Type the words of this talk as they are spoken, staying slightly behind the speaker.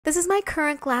This is my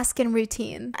current glass skin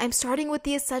routine. I'm starting with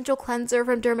the Essential Cleanser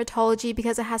from Drmtlgy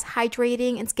because it has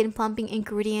hydrating and skin plumping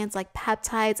ingredients like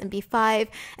peptides and B5,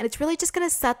 and it's really just going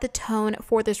to set the tone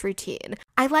for this routine.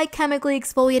 I like chemically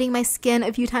exfoliating my skin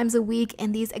a few times a week,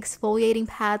 and these exfoliating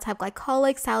pads have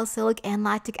glycolic, salicylic, and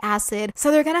lactic acid,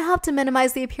 so they're going to help to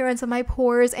minimize the appearance of my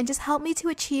pores and just help me to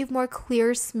achieve more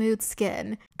clear, smooth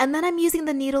skin. And then I'm using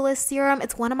the Needleless Serum.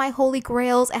 It's one of my holy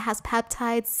grails. It has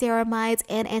peptides, ceramides,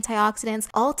 and antioxidants,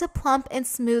 all to plump and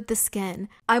smooth the skin.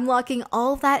 I'm locking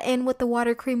all of that in with the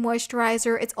Water Cream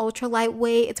Moisturizer. It's ultra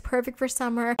lightweight, it's perfect for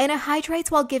summer, and it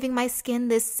hydrates while giving my skin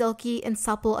this silky and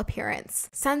supple appearance.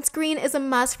 Sunscreen is a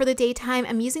must for the daytime.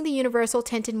 I'm using the Universal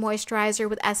Tinted Moisturizer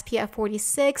with SPF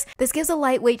 46. This gives a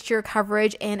lightweight sheer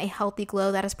coverage and a healthy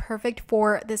glow that is perfect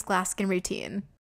for this glass skin routine.